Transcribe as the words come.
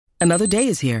Another day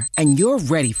is here, and you're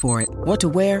ready for it. What to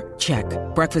wear? Check.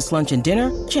 Breakfast, lunch, and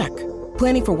dinner? Check.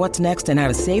 Planning for what's next and how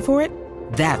to save for it?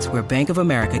 That's where Bank of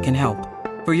America can help.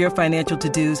 For your financial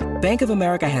to-dos, Bank of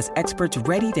America has experts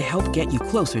ready to help get you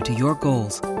closer to your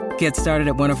goals. Get started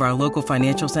at one of our local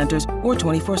financial centers or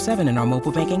 24/7 in our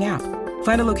mobile banking app.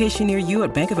 Find a location near you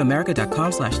at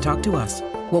bankofamerica.com/talktous.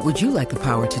 What would you like the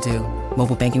power to do?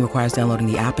 Mobile banking requires downloading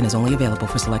the app and is only available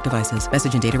for select devices.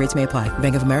 Message and data rates may apply.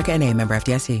 Bank of America N.A., member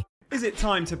FDIC. Is it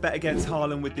time to bet against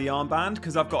Haaland with the armband?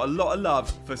 Because I've got a lot of love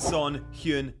for Son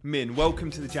Heung-min. Welcome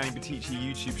to the Jamie Battici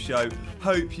YouTube show.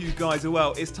 Hope you guys are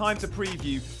well. It's time to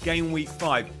preview Game Week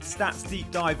 5. Stats deep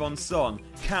dive on Son,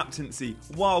 captaincy,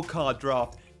 wildcard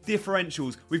draft,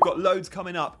 differentials. We've got loads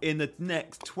coming up in the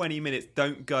next 20 minutes.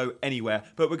 Don't go anywhere.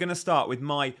 But we're going to start with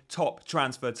my top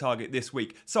transfer target this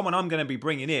week. Someone I'm going to be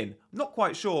bringing in. I'm not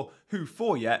quite sure who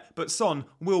for yet, but Son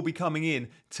will be coming in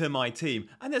to my team.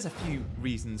 And there's a few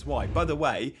reasons why. By the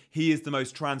way, he is the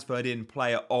most transferred in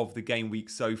player of the game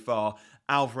week so far.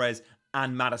 Alvarez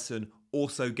and Maddison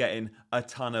also getting a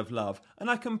ton of love. And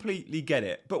I completely get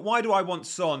it. But why do I want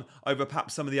Son over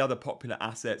perhaps some of the other popular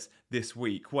assets this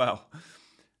week? Well,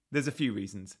 there's a few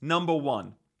reasons. Number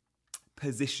one,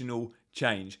 positional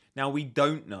change. Now, we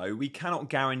don't know. We cannot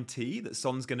guarantee that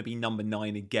Son's going to be number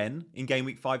 9 again in Game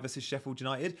Week 5 versus Sheffield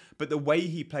United. But the way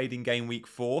he played in Game Week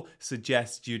 4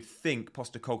 suggests you'd think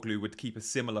Postecoglou would keep a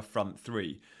similar front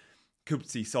three.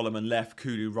 Kupsi, Solomon left,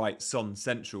 Kulu right, Son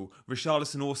central.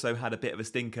 Richarlison also had a bit of a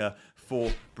stinker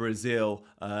for Brazil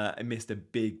and missed a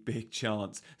big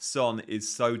chance. Son is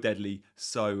so deadly,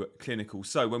 so clinical.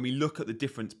 So when we look at the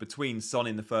difference between Son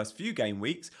in the first few game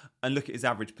weeks and look at his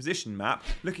average position map,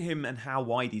 look at him and how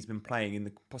wide he's been playing in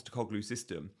the Postecoglou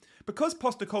system. Because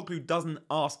Postecoglou doesn't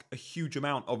ask a huge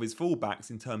amount of his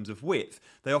fullbacks in terms of width,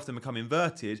 they often become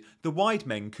inverted. The wide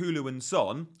men, Kulu and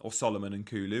Son, or Solomon and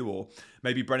Kulu, or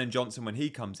maybe Brennan Johnson when he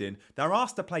comes in, they're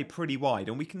asked to play pretty wide.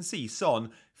 And we can see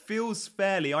Son feels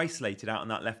fairly isolated out on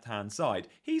that left-hand side.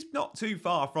 He's not too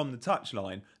far from the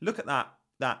touchline. Look at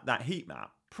that heat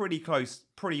map. Pretty close,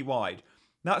 pretty wide.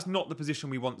 That's not the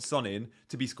position we want Son in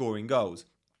to be scoring goals.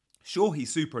 Sure,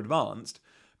 he's super advanced,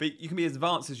 but you can be as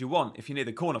advanced as you want. If you're near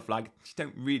the corner flag, you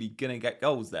don't really going to get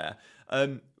goals there.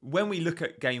 When we look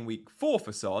at game week 4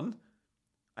 for Son,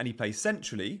 and he plays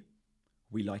centrally,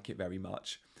 we like it very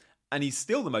much. And he's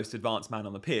still the most advanced man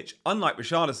on the pitch. Unlike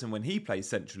Richarlison when he plays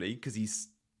centrally, because he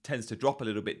tends to drop a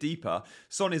little bit deeper,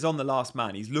 Son is on the last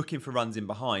man. He's looking for runs in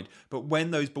behind. But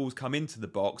when those balls come into the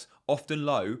box, often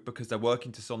low, because they're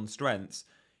working to Son's strengths,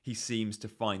 he seems to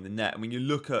find the net. And when you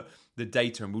look at the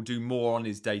data, and we'll do more on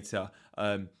his data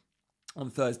on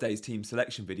Thursday's team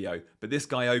selection video, but this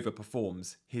guy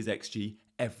overperforms his XG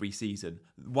every season.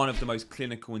 One of the most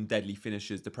clinical and deadly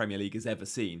finishers the Premier League has ever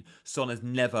seen. Son has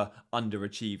never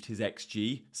underachieved his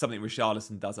XG, something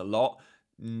Richarlison does a lot,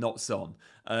 not Son.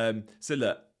 So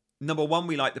look, number one,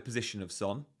 we like the position of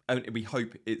Son, and we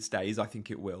hope it stays. I think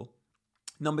it will.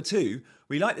 Number two,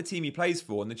 we like the team he plays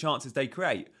for and the chances they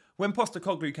create. When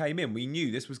Postecoglou came in, we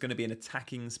knew this was going to be an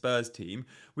attacking Spurs team.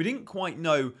 We didn't quite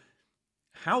know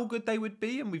how good they would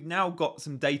be, and we've now got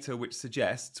some data which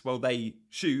suggests, well, they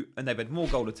shoot and they've had more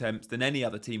goal attempts than any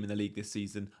other team in the league this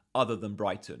season other than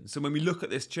Brighton. So when we look at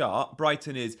this chart,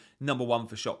 Brighton is number one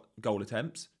for shot goal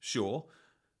attempts, sure.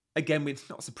 Again, we're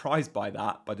not surprised by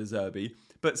that, by De Zerbi.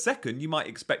 But second, you might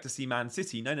expect to see Man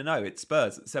City. No, it's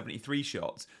Spurs at 73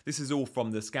 shots. This is all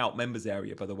from the Scout members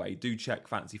area, by the way. Do check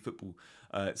Fantasy Football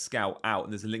Scout out,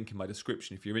 and there's a link in my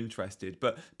description if you're interested.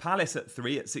 But Palace at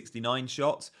 3 at 69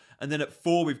 shots. And then at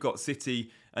 4, we've got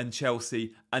City and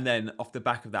Chelsea. And then off the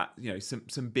back of that,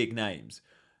 some big names.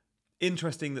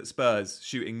 Interesting that Spurs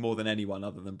shooting more than anyone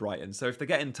other than Brighton. So if they're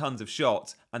getting tons of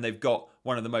shots and they've got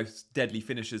one of the most deadly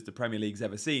finishers the Premier League's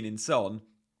ever seen in Son,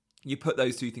 you put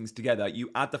those two things together,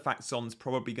 you add the fact Son's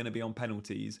probably going to be on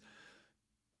penalties.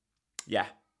 Yeah.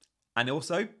 And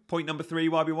also, point number 3,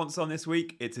 why we want Son this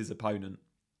week, it's his opponent.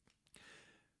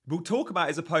 We'll talk about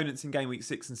his opponents in game week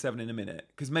 6 and 7 in a minute,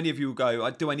 because many of you will go,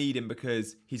 do I need him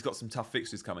because he's got some tough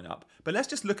fixtures coming up? But let's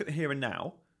just look at the here and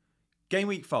now. Game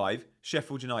week 5,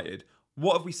 Sheffield United.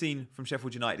 What have we seen from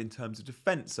Sheffield United in terms of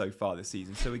defence so far this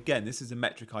season? So again, this is a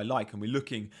metric I like, and we're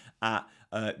looking at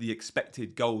the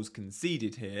expected goals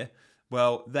conceded here.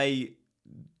 Well, they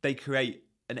create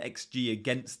an XG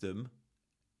against them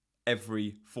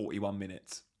every 41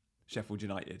 minutes, Sheffield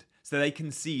United. So they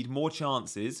concede more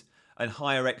chances and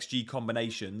higher XG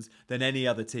combinations than any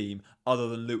other team other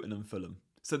than Luton and Fulham.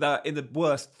 So they're in the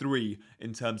worst 3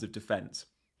 in terms of defence.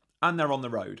 And they're on the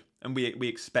road. And we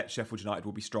expect Sheffield United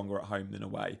will be stronger at home than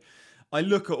away. I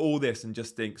look at all this and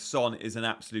just think Son is an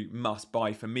absolute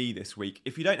must-buy for me this week.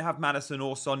 If you don't have Maddison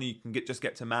or Son, you can just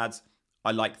get to Mads.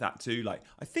 I like that too. Like,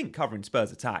 I think covering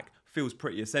Spurs' attack feels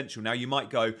pretty essential. Now, you might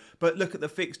go, but look at the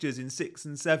fixtures in 6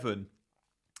 and 7.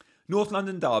 North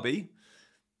London derby.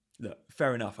 Look,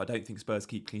 fair enough. I don't think Spurs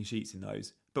keep clean sheets in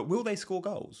those. But will they score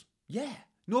goals? Yeah.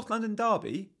 North London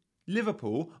derby,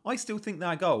 Liverpool, I still think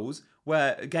they're goals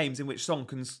where games in which Son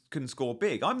can score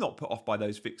big. I'm not put off by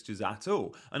those fixtures at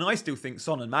all. And I still think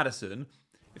Son and Maddison,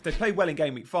 if they play well in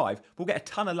game week 5, will get a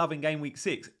ton of love in game week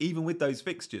 6, even with those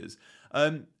fixtures.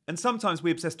 And sometimes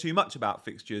we obsess too much about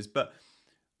fixtures, but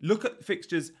look at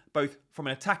fixtures both from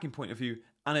an attacking point of view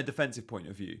and a defensive point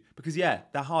of view. Because yeah,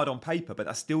 they're hard on paper, but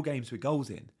they're still games with goals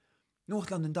in.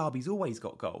 North London derby's always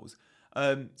got goals.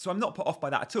 So I'm not put off by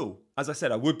that at all. As I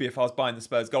said, I would be if I was buying the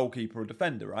Spurs goalkeeper or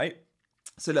defender, right?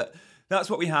 So look, that's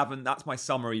what we have, and that's my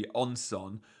summary on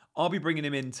Son. I'll be bringing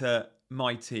him into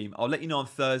my team. I'll let you know on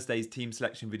Thursday's team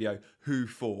selection video who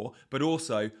for, but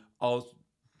also I'll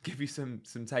give you some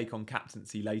take on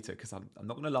captaincy later, because I'm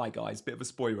not going to lie, guys, bit of a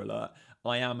spoiler alert.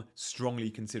 I am strongly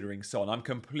considering Son. I'm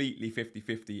completely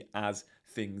 50-50 as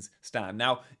things stand.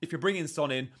 Now, if you're bringing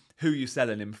Son in, who are you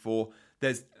selling him for?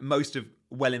 There's most of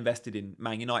well invested in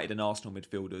Man United and Arsenal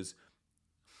midfielders.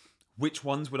 Which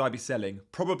ones would I be selling?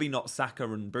 Probably not Saka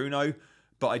and Bruno,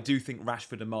 but I do think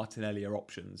Rashford and Martinelli are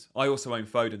options. I also own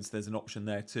Foden, so there's an option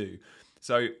there too.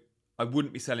 So I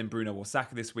wouldn't be selling Bruno or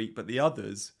Saka this week, but the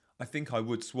others, I think I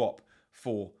would swap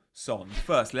for Son.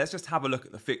 First, let's just have a look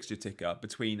at the fixture ticker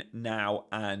between now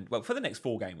and, well, for the next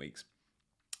 4 game weeks.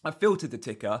 I've filtered the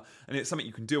ticker, and it's something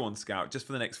you can do on Scout just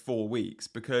for the next 4 weeks,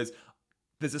 because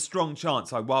there's a strong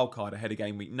chance I wildcard ahead of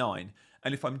game week 9.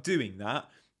 And if I'm doing that,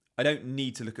 I don't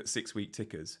need to look at 6-week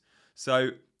tickers.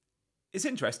 So it's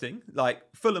interesting. Like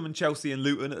Fulham and Chelsea and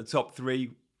Luton at the top 3,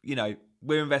 you know,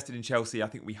 we're invested in Chelsea. I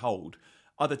think we hold.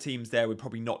 Other teams there, we're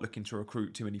probably not looking to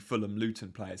recruit too many Fulham,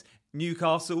 Luton players.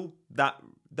 Newcastle, that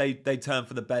they turn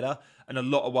for the better. And a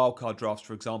lot of wildcard drafts,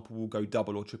 for example, will go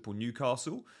double or triple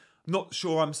Newcastle. Not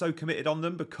sure I'm so committed on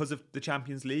them because of the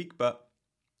Champions League, but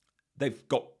they've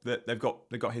got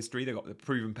history. They've got the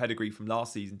proven pedigree from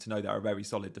last season to know they're a very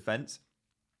solid defence.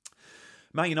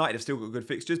 Man United have still got good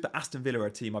fixtures, but Aston Villa are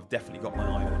a team I've definitely got my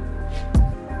eye on.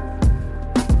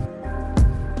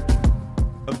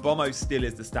 And Bomo still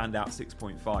is the standout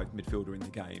 6.5 midfielder in the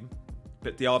game,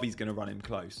 but Diaby's going to run him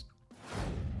close.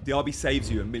 Diaby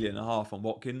saves you $1.5 million on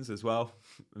Watkins as well.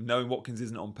 Knowing Watkins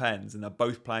isn't on pens and they're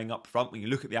both playing up front, when you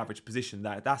look at the average position,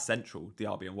 that's central,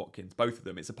 Diaby and Watkins, both of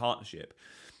them. It's a partnership.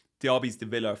 Diaby's the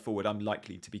Villa forward I'm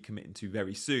likely to be committing to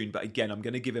very soon, but again, I'm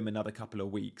going to give him another couple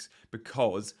of weeks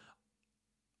because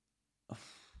I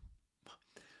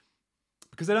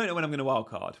don't know when I'm going to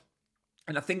wildcard.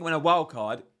 And I think when I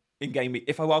wildcard in game week,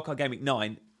 if I wildcard game week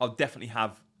 9, I'll definitely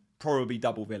have probably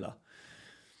double Villa.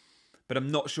 But I'm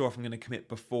not sure if I'm going to commit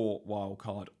before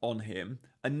wildcard on him.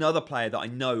 Another player that I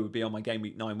know would be on my game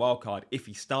week 9 wildcard, if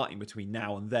he's starting between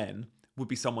now and then, would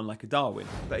be someone like a Darwin.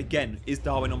 But again, is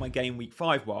Darwin on my game week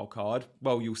 5 wildcard?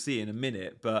 Well, you'll see in a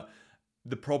minute. But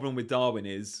the problem with Darwin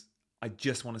is I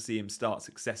just want to see him start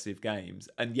successive games.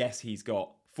 And yes, he's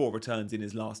got 4 returns in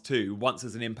his last 2. Once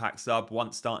as an impact sub,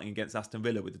 once starting against Aston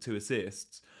Villa with the 2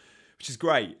 assists, which is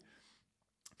great.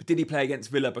 But did he play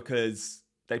against Villa because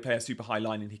they play a super high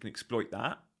line and he can exploit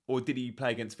that? Or did he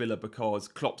play against Villa because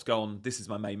Klopp's gone, this is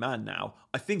my main man now?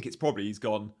 I think it's probably he's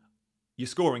gone, you're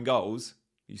scoring goals,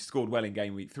 you scored well in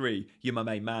game week 3, you're my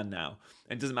main man now.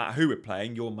 And it doesn't matter who we're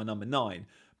playing, you're my number 9.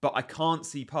 But I can't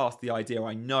see past the idea,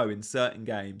 I know in certain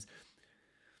games,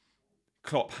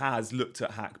 Klopp has looked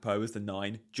at Hakpo as the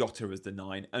 9, Jota as the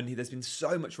 9, only there's been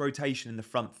so much rotation in the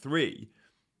front 3.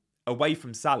 Away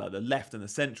from Salah, the left and the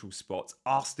central spots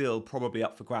are still probably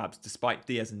up for grabs, despite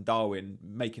Diaz and Darwin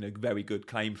making a very good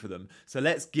claim for them. So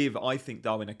let's give, I think,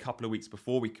 Darwin a couple of weeks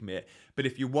before we commit. But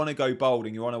if you want to go bold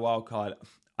and you're on a wild card,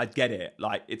 I get it.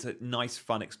 Like, it's a nice,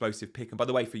 fun, explosive pick. And by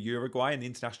the way, for Uruguay in the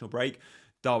international break,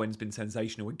 Darwin's been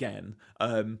sensational again.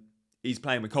 He's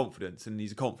playing with confidence and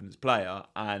he's a confidence player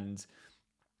and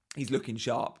he's looking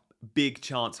sharp. Big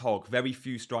chance hog. Very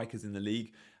few strikers in the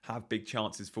league have big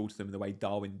chances fall to them in the way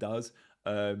Darwin does,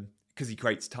 because he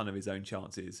creates a ton of his own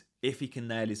chances. If he can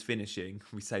nail his finishing,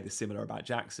 we say the similar about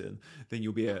Jackson, then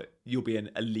you'll be an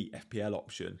elite FPL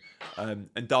option. And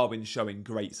Darwin's showing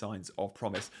great signs of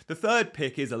promise. The third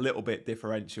pick is a little bit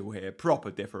differential here,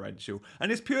 proper differential,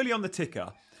 and it's purely on the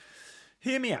ticker.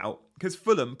 Hear me out, because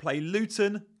Fulham play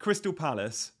Luton, Crystal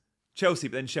Palace, Chelsea,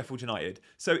 but then Sheffield United.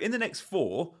 So in the next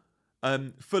 4,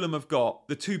 Fulham have got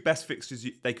the 2 best fixtures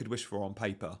they could wish for on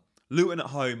paper. Luton at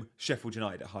home, Sheffield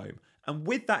United at home. And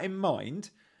with that in mind,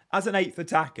 as an 8th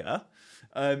attacker,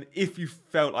 if you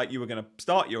felt like you were going to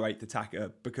start your 8th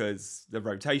attacker because the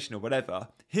rotation or whatever,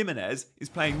 Jimenez is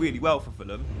playing really well for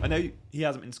Fulham. I know he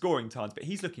hasn't been scoring tons, but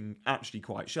he's looking actually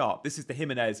quite sharp. This is the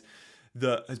Jimenez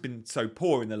that has been so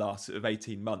poor in the last sort of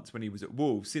 18 months when he was at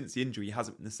Wolves. Since the injury, he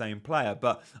hasn't been the same player,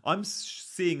 but I'm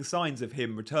seeing signs of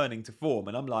him returning to form,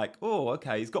 and I'm like, oh,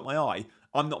 okay, he's got my eye.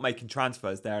 I'm not making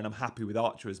transfers there, and I'm happy with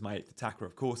Archer as my 8th attacker,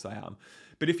 of course I am.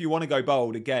 But if you want to go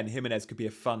bold, again, Jimenez could be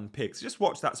a fun pick. So just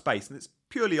watch that space, and it's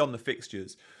purely on the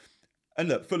fixtures. And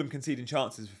look, Fulham conceding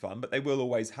chances for fun, but they will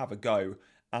always have a go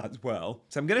as well.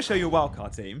 So I'm going to show you a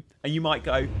wildcard team, and you might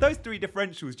go, those 3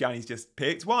 differentials Gianni's just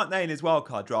picked, why aren't they in his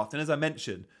wildcard draft? And as I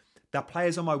mentioned, they're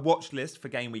players on my watch list for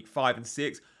game week 5 and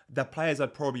 6. They're players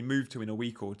I'd probably move to in a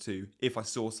week or two if I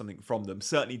saw something from them.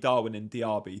 Certainly Darwin and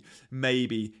Diaby.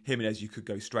 Maybe Jimenez, you could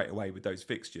go straight away with those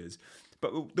fixtures.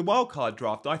 But the wildcard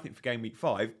draft, I think, for game week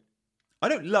 5, I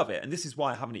don't love it, and this is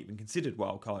why I haven't even considered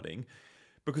wildcarding,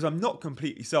 because I'm not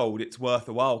completely sold it's worth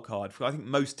a wild card. I think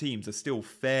most teams are still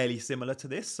fairly similar to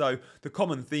this. So the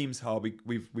common themes are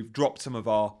we've dropped some of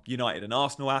our United and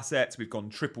Arsenal assets. We've gone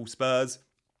triple Spurs.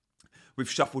 We've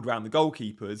shuffled around the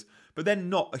goalkeepers. But then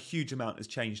not a huge amount has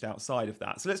changed outside of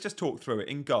that. So let's just talk through it.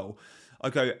 In goal, I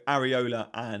go Areola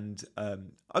and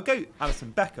I go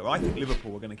Alisson Becker. I think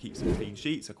Liverpool are going to keep some clean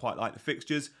sheets. I quite like the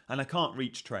fixtures. And I can't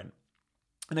reach Trent.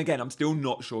 And again, I'm still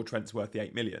not sure Trent's worth the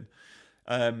 8 million.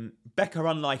 Becker,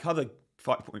 unlike other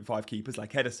 5.5 keepers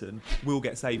like Ederson, will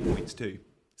get save points too.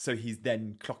 So he's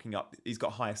then clocking up. He's got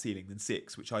a higher ceiling than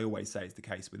 6, which I always say is the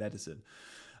case with Ederson.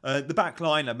 The back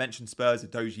line, I mentioned Spurs,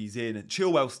 Doji's in, and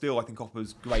Chilwell still, I think,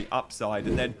 offers great upside.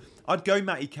 And then I'd go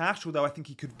Matty Cash, although I think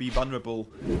he could be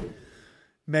vulnerable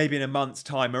maybe in a month's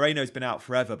time. Moreno's been out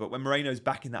forever, but when Moreno's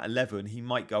back in that 11, he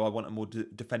might go, I want a more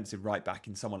defensive right back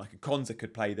in someone like a Konza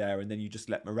could play there, and then you just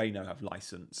let Moreno have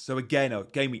license. So again, a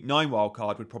game week 9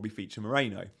 wildcard would probably feature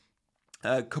Moreno.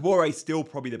 Kabore still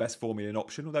probably the best 4 million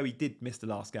option, although he did miss the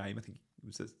last game. I think it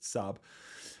was a sub.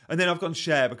 And then I've gone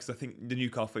Cher because I think the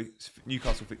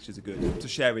Newcastle fixtures are good. So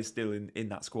Cher is still in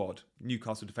that squad.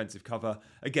 Newcastle defensive cover.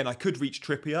 Again, I could reach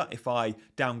Trippier if I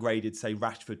downgraded, say,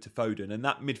 Rashford to Foden. And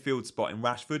that midfield spot in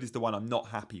Rashford is the one I'm not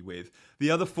happy with.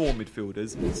 The other 4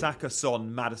 midfielders, Saka,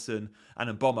 Son, Maddison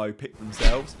and Mbomo, pick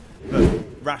themselves. But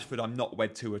Rashford I'm not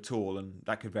wed to at all, and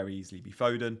that could very easily be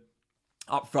Foden.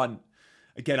 Up front,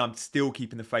 again, I'm still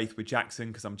keeping the faith with Jackson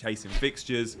because I'm chasing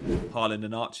fixtures, Haaland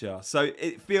and Archer. So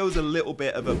it feels a little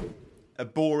bit of a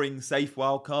boring, safe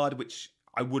wildcard, which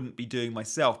I wouldn't be doing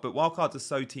myself. But wildcards are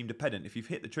so team dependent. If you've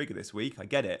hit the trigger this week, I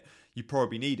get it. You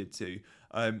probably needed to.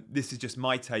 This is just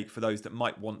my take for those that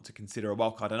might want to consider a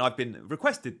wildcard. And I've been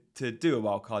requested to do a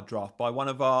wildcard draft by one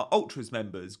of our Ultras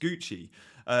members, Gucci.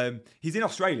 He's in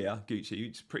Australia, Gucci,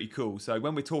 which is pretty cool. So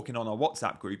when we're talking on our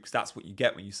WhatsApp group, because that's what you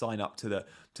get when you sign up to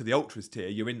the Ultras tier,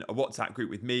 you're in a WhatsApp group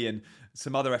with me and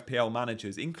some other FPL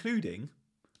managers, including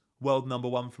world number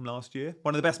 1 from last year.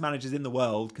 One of the best managers in the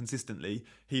world consistently.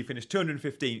 He finished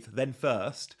 215th, then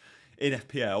first in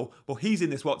FPL. Well, he's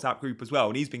in this WhatsApp group as well,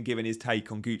 and he's been giving his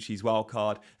take on Gucci's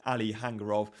wildcard, Ali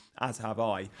Hangarov, as have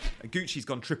I. Gucci's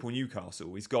gone triple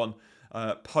Newcastle. He's gone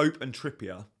Pope and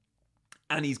Trippier,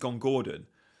 and he's gone Gordon.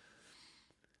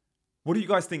 What do you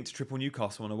guys think to triple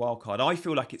Newcastle on a wildcard? I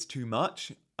feel like it's too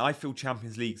much. I feel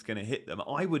Champions League's going to hit them.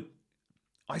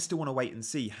 I still want to wait and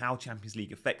see how Champions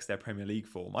League affects their Premier League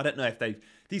form. I don't know if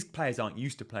these players aren't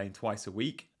used to playing twice a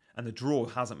week, and the draw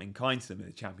hasn't been kind to them in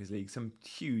the Champions League. Some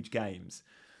huge games.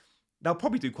 They'll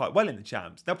probably do quite well in the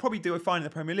Champs. They'll probably do fine in the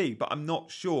Premier League, but I'm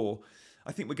not sure.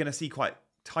 I think we're going to see quite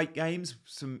tight games,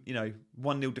 some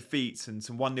 1-0 defeats and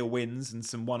some 1-0 wins and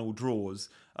some 1-1 draws,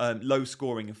 low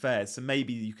scoring affairs. So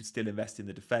maybe you could still invest in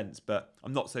the defence, but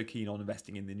I'm not so keen on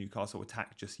investing in the Newcastle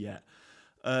attack just yet.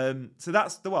 So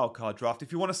that's the wildcard draft.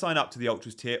 If you want to sign up to the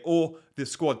Ultras tier or the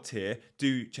squad tier,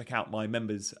 do check out my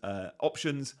members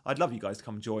options. I'd love you guys to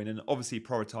come join and obviously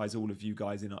prioritise all of you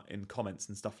guys in comments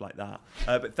and stuff like that.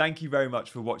 But thank you very much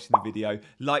for watching the video.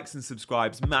 Likes and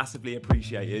subscribes, massively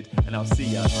appreciated, and I'll see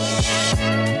you.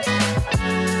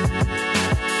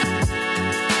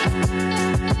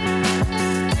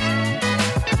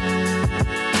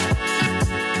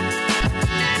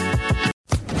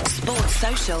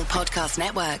 Social Podcast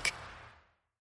Network.